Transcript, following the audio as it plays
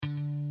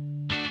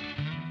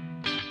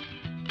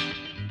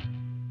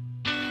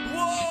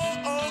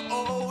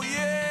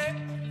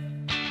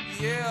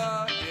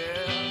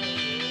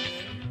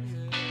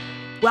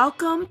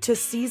Welcome to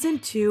Season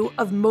 2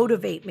 of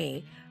Motivate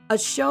Me, a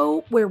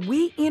show where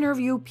we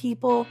interview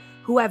people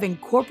who have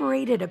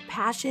incorporated a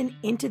passion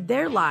into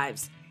their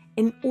lives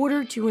in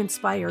order to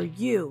inspire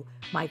you,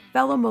 my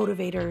fellow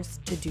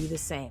motivators, to do the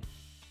same.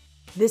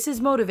 This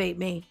is Motivate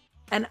Me,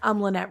 and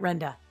I'm Lynette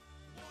Renda.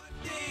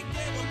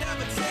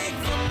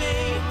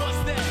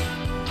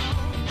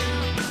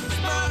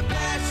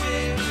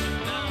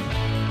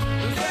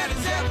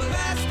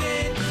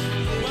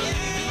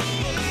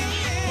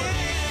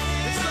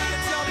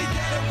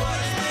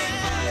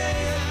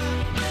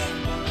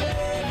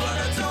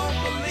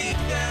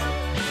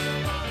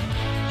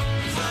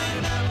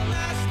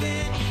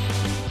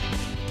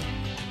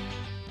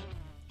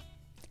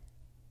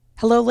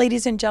 Hello,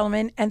 ladies and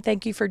gentlemen, and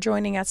thank you for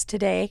joining us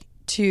today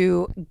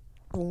to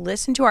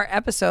listen to our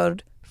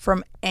episode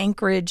from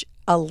Anchorage,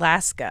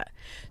 Alaska.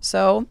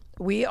 So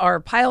we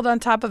are piled on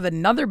top of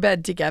another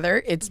bed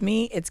together. It's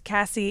me, it's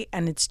Cassie,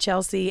 and it's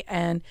Chelsea,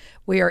 and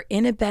we are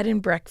in a bed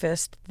and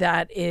breakfast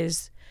that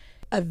is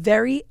a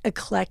very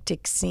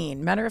eclectic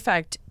scene. Matter of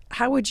fact,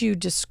 how would you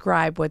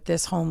describe what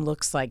this home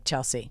looks like,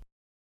 Chelsea?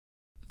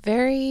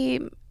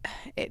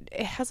 It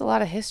has a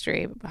lot of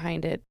history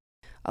behind it.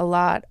 A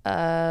lot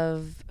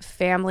of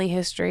family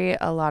history,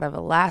 a lot of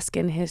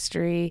Alaskan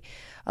history,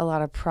 a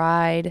lot of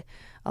pride,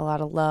 a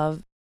lot of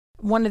love.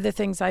 One of the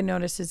things I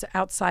notice is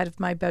outside of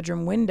my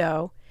bedroom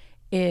window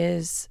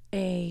is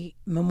a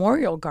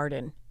memorial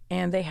garden.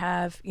 And they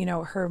have,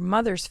 her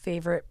mother's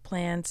favorite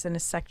plants in a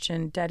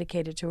section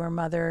dedicated to her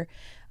mother,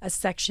 a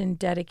section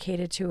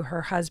dedicated to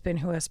her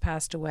husband who has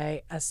passed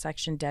away, a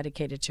section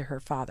dedicated to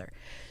her father.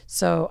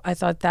 So I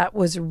thought that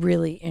was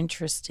really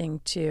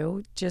interesting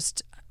too,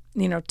 just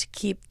to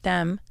keep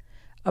them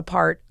a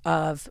part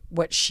of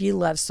what she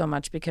loves so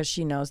much, because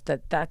she knows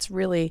that that's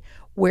really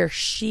where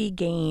she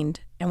gained.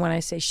 And when I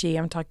say she,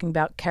 I'm talking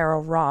about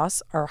Carol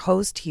Ross, our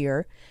host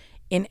here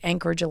in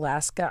Anchorage,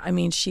 Alaska. I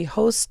mean, she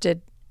hosted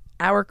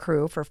our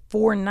crew for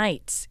 4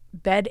 nights,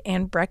 bed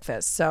and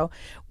breakfast. So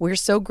we're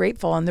so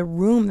grateful. And the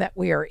room that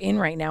we are in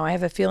right now, I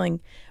have a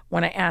feeling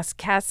when I ask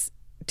Cass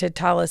to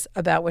tell us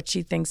about what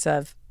she thinks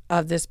of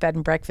this bed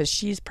and breakfast,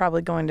 she's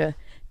probably going to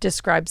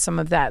describe some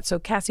of that. So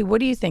Cassie, what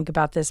do you think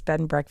about this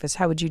bed and breakfast?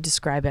 How would you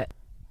describe it?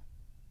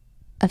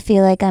 I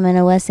feel like I'm in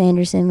a Wes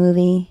Anderson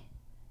movie,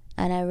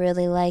 and I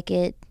really like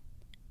it.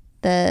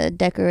 The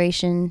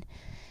decoration,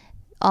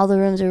 all the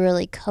rooms are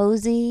really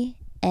cozy,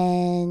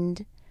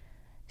 and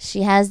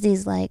she has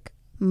these like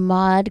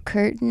mod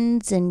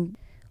curtains and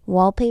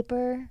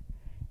wallpaper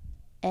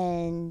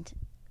and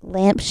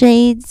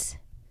lampshades.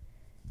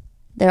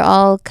 They're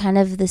all kind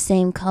of the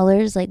same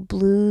colors, like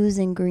blues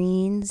and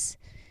greens.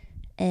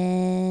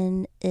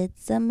 And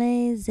it's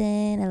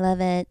amazing. I love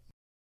it.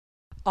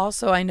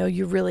 Also, I know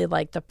you really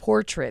like the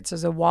portraits.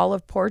 There's a wall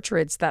of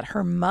portraits that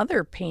her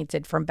mother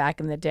painted from back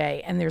in the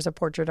day. And there's a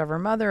portrait of her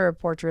mother, a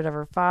portrait of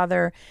her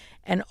father,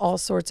 and all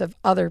sorts of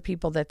other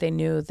people that they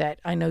knew that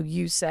I know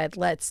you said,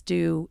 let's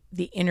do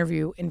the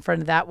interview in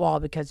front of that wall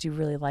because you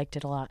really liked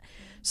it a lot.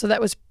 So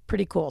that was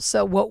pretty cool.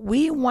 So what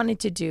we wanted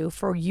to do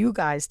for you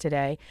guys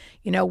today,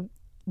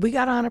 we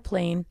got on a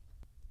plane.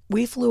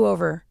 We flew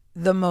over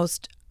the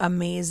most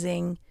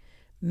amazing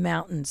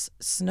mountains,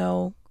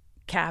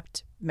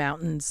 snow-capped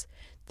mountains.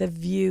 The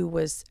view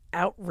was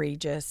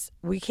outrageous.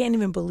 We can't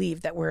even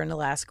believe that we're in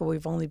Alaska.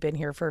 We've only been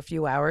here for a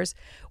few hours.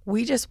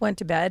 We just went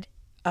to bed.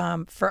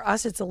 For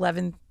us, it's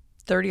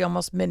 11:30,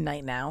 almost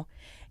midnight now.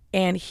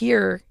 And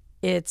here,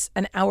 it's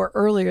an hour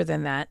earlier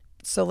than that.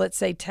 So let's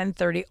say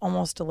 10:30,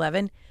 almost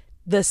 11.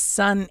 The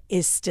sun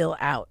is still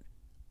out.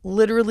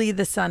 Literally,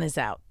 the sun is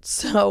out.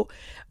 So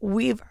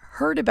we've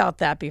heard about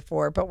that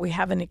before, but we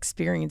haven't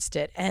experienced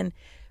it. And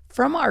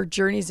from our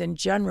journeys in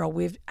general,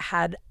 we've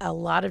had a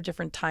lot of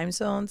different time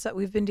zones that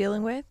we've been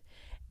dealing with.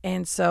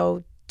 And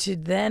so to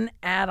then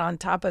add on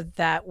top of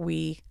that,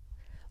 we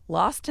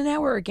lost an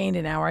hour or gained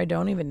an hour. I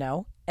don't even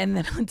know. And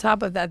then on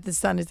top of that, the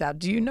sun is out.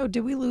 Do you know,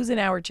 did we lose an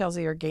hour,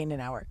 Chelsea, or gain an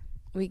hour?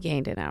 We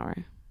gained an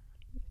hour.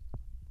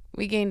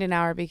 We gained an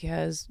hour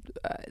because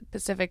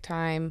Pacific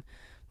time,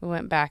 we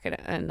went back at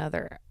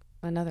another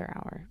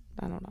hour.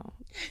 I don't know.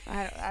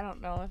 I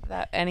don't know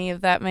if any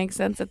of that makes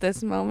sense at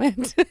this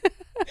moment.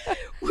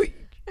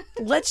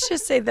 Let's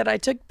just say that I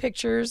took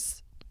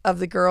pictures of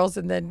the girls,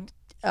 and then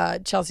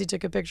Chelsea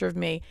took a picture of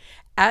me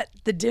at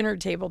the dinner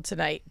table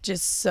tonight.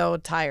 Just so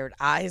tired,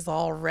 eyes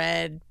all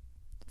red,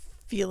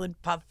 feeling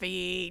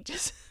puffy,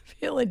 just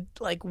feeling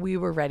like we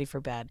were ready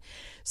for bed.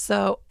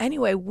 So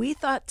anyway, we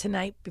thought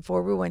tonight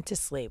before we went to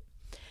sleep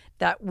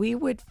that we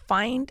would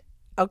find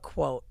a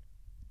quote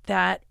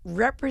that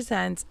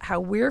represents how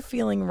we're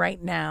feeling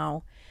right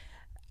now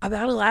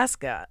about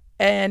Alaska.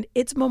 And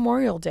it's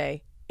Memorial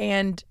Day.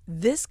 And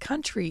this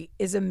country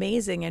is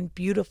amazing and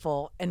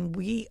beautiful. And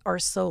we are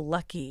so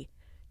lucky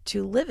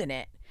to live in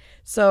it.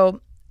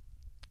 So,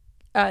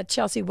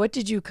 Chelsea, what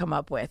did you come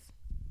up with?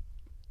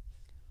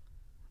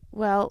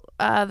 Well,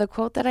 the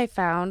quote that I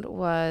found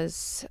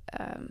was,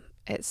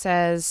 it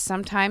says,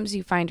 sometimes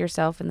you find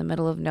yourself in the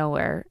middle of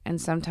nowhere, and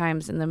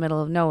sometimes in the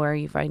middle of nowhere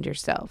you find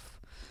yourself.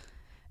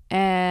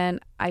 And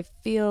I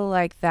feel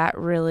like that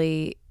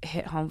really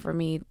hit home for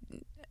me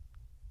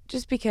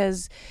just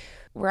because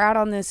we're out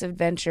on this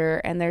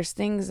adventure and there's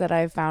things that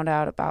I found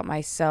out about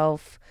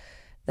myself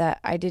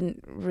that I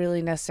didn't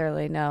really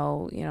necessarily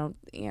know,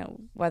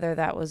 whether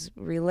that was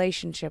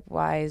relationship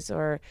wise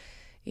or,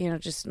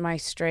 just my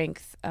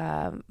strength,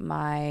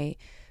 my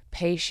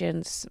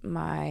patience,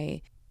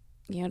 my,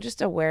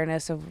 just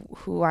awareness of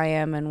who I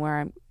am and where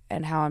I'm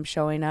and how I'm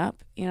showing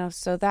up,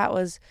 so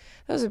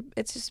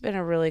it's just been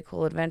a really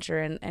cool adventure.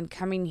 And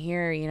coming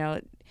here,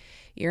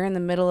 you're in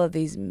the middle of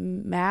these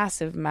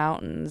massive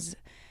mountains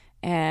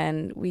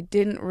and we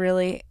don't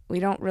really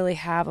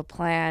have a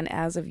plan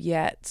as of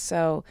yet.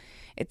 So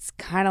it's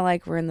kind of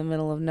like we're in the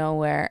middle of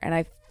nowhere. And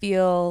I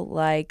feel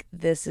like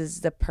this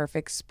is the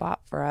perfect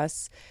spot for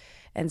us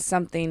and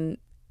something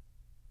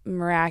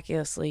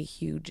miraculously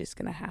huge is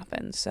going to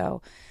happen.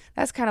 So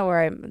that's kind of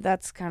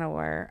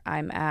where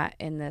I'm at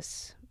in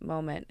this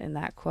moment in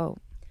that quote.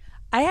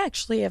 I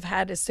actually have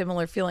had a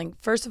similar feeling.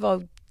 First of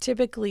all,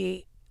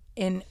 typically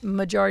in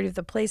majority of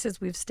the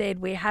places we've stayed,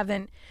 we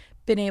haven't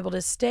been able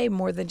to stay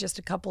more than just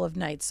a couple of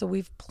nights. So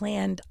we've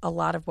planned a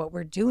lot of what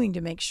we're doing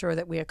to make sure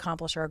that we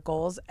accomplish our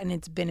goals, and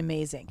it's been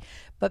amazing.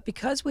 But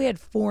because we had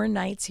 4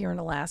 nights here in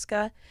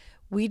Alaska,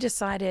 we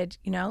decided,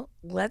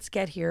 let's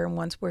get here. And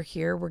once we're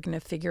here, we're going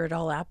to figure it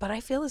all out. But I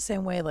feel the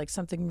same way, like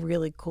something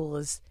really cool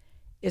is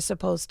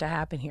supposed to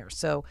happen here.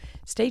 So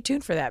stay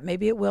tuned for that.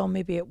 Maybe it will,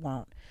 maybe it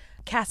won't.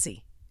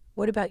 Cassie,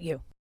 what about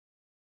you?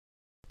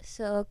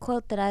 So a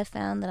quote that I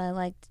found that I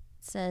liked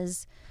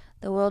says,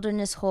 "The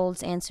wilderness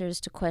holds answers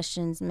to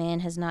questions man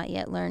has not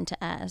yet learned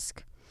to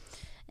ask."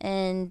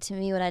 And to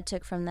me, what I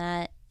took from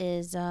that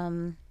is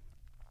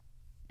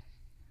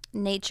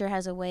nature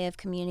has a way of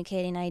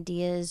communicating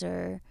ideas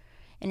or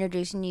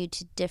introducing you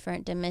to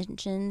different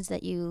dimensions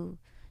that you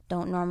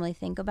don't normally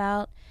think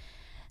about,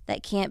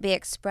 that can't be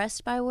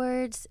expressed by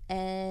words.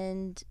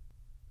 And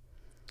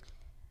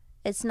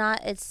it's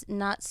not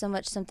so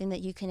much something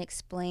that you can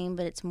explain,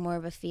 but it's more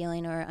of a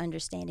feeling or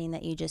understanding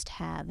that you just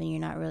have and you're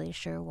not really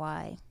sure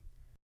why.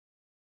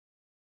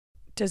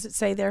 Does it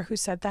say there who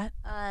said that?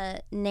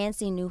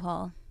 Nancy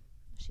Newhall.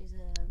 She's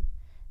an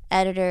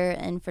editor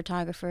and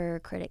photographer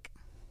critic.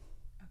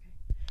 Okay.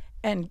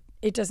 And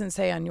it doesn't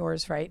say on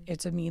yours, right?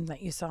 It's a meme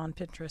that you saw on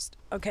Pinterest.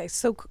 Okay,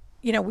 so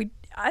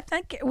I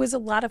think it was a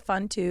lot of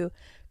fun to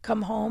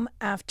come home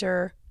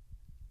after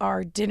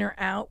our dinner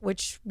out,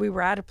 which we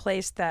were at a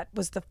place that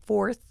was the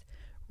 4th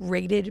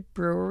rated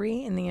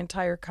brewery in the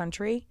entire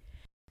country.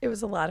 It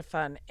was a lot of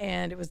fun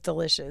and it was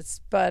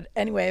delicious. But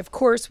anyway, of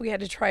course, we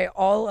had to try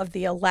all of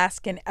the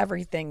Alaskan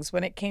everythings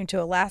when it came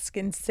to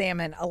Alaskan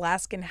salmon,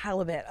 Alaskan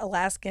halibut,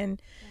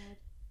 Alaskan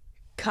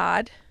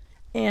cod,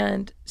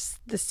 and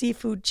the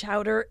seafood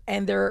chowder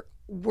and their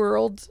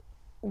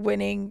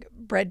world-winning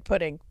bread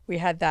pudding. We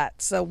had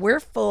that. So we're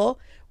full,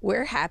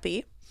 we're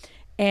happy.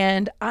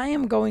 And I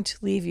am going to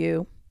leave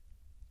you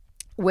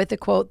with a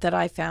quote that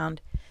I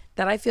found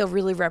that I feel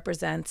really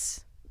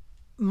represents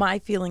my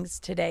feelings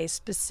today,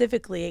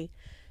 specifically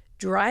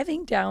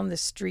driving down the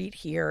street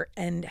here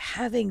and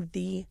having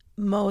the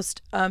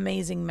most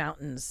amazing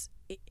mountains,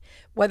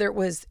 whether it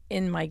was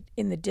in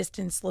the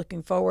distance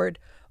looking forward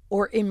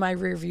or in my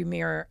rearview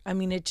mirror. I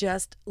mean, it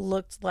just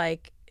looked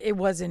like it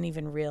wasn't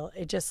even real.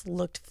 It just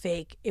looked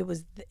fake.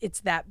 It's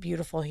that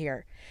beautiful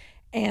here.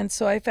 And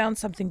so I found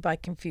something by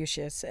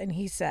Confucius, and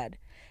he said,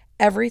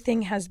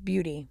 "Everything has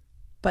beauty,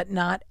 but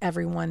not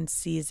everyone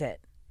sees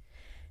it."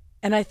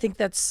 And I think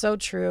that's so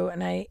true.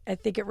 And I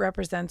think it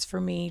represents for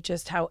me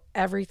just how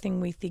everything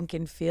we think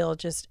and feel,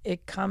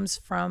 it comes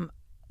from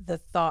the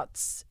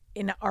thoughts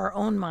in our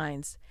own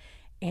minds.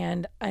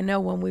 And I know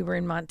when we were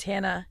in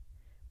Montana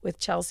with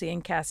Chelsea,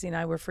 and Cassie and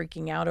I were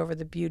freaking out over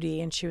the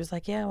beauty, and she was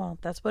like, "Yeah, well,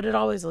 that's what it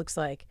always looks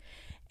like."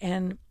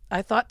 And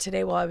I thought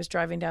today while I was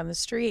driving down the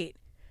street,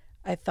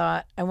 I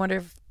thought, I wonder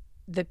if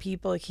the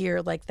people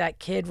here, like that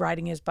kid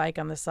riding his bike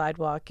on the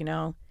sidewalk,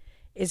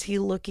 is he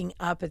looking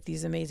up at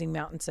these amazing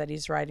mountains that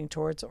he's riding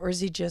towards, or is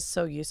he just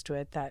so used to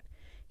it that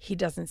he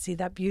doesn't see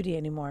that beauty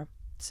anymore?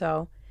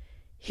 So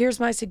here's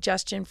my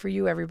suggestion for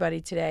you,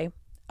 everybody, today.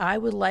 I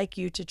would like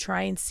you to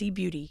try and see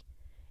beauty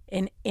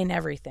in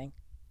everything.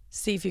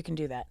 See if you can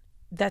do that.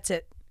 That's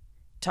it.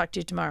 Talk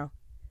to you tomorrow.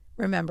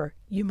 Remember,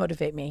 you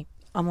motivate me.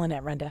 I'm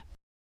Lynette Renda.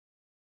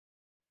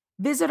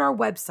 Visit our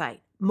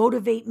website,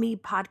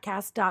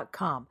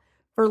 motivatemepodcast.com,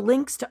 for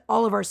links to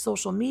all of our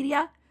social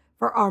media,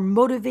 for our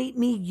Motivate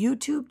Me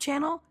YouTube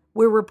channel,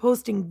 where we're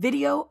posting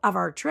video of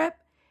our trip,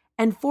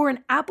 and for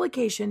an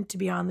application to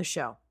be on the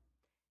show.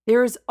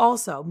 There is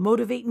also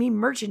Motivate Me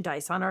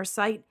merchandise on our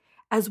site,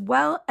 as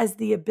well as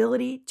the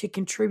ability to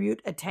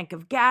contribute a tank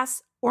of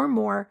gas or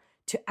more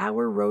to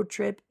our road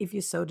trip if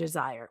you so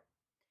desire.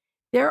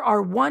 There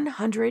are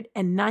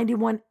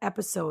 191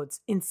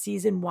 episodes in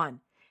Season 1,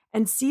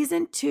 and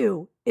Season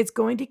 2 is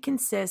going to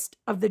consist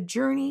of the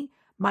journey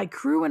my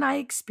crew and I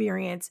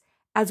experience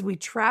as we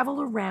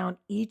travel around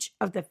each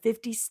of the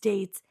 50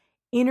 states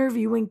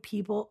interviewing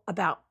people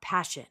about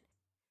passion.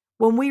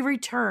 When we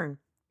return,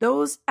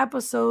 those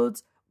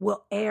episodes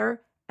will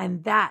air,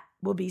 and that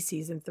will be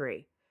season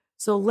 3.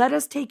 So let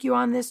us take you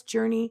on this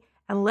journey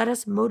and let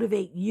us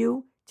motivate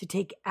you to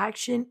take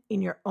action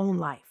in your own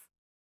life.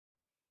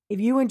 If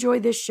you enjoy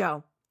this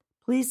show,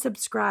 please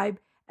subscribe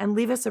and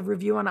leave us a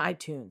review on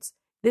iTunes.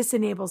 This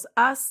enables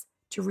us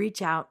to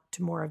reach out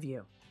to more of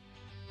you.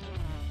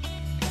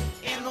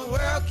 And the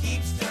world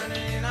keeps turning.